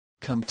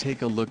Come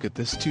take a look at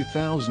this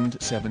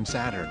 2007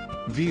 Saturn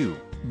VUE.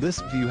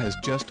 This VUE has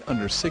just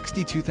under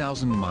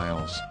 62,000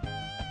 miles.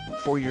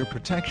 For your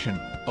protection,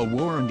 a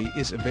warranty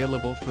is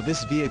available for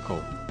this vehicle.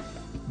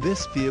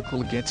 This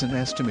vehicle gets an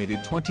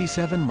estimated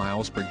 27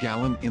 miles per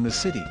gallon in the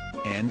city,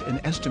 and an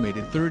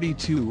estimated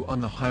 32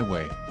 on the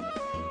highway.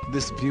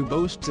 This VUE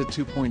boasts a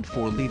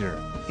 2.4-liter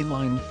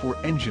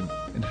inline-4 engine,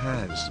 and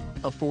has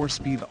a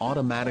 4-speed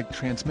automatic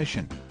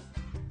transmission.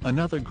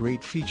 Another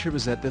great feature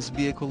is that this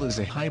vehicle is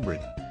a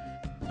hybrid.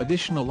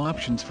 Additional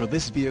options for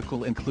this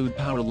vehicle include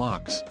power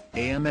locks,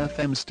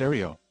 AM/FM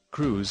stereo,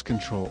 cruise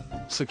control,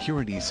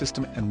 security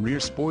system and rear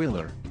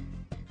spoiler.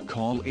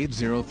 Call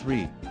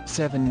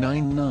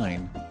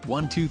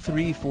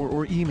 803-799-1234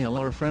 or email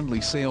our friendly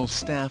sales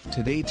staff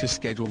today to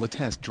schedule a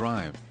test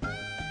drive.